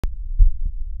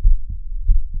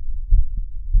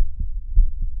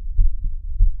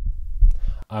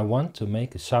I want to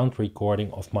make a sound recording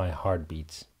of my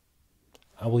heartbeats.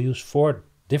 I will use 4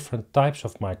 different types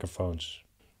of microphones.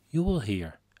 You will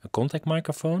hear a contact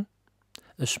microphone,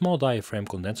 a small diaphragm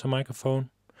condenser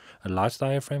microphone, a large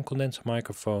diaphragm condenser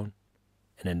microphone,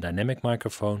 and a dynamic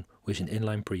microphone with an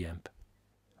inline preamp.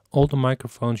 All the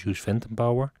microphones use phantom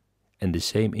power and the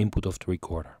same input of the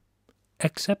recorder.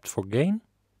 Except for gain,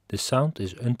 the sound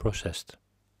is unprocessed.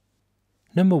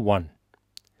 Number 1.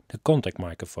 The contact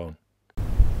microphone.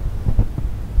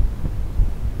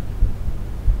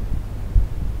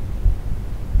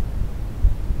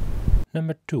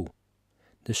 Number 2.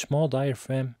 The small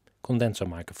diaphragm condenser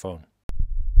microphone.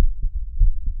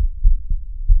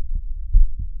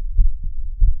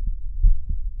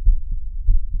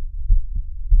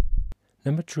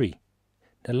 Number 3.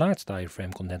 The large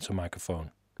diaphragm condenser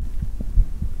microphone.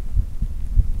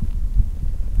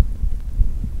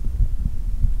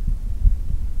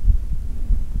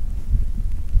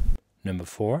 Number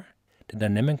 4. The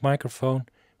dynamic microphone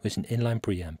with an inline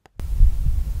preamp.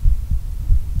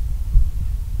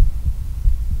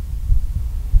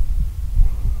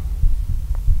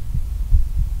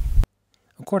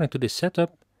 According to this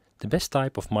setup, the best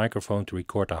type of microphone to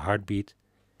record a heartbeat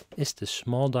is the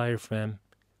small diaphragm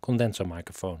condenser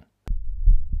microphone.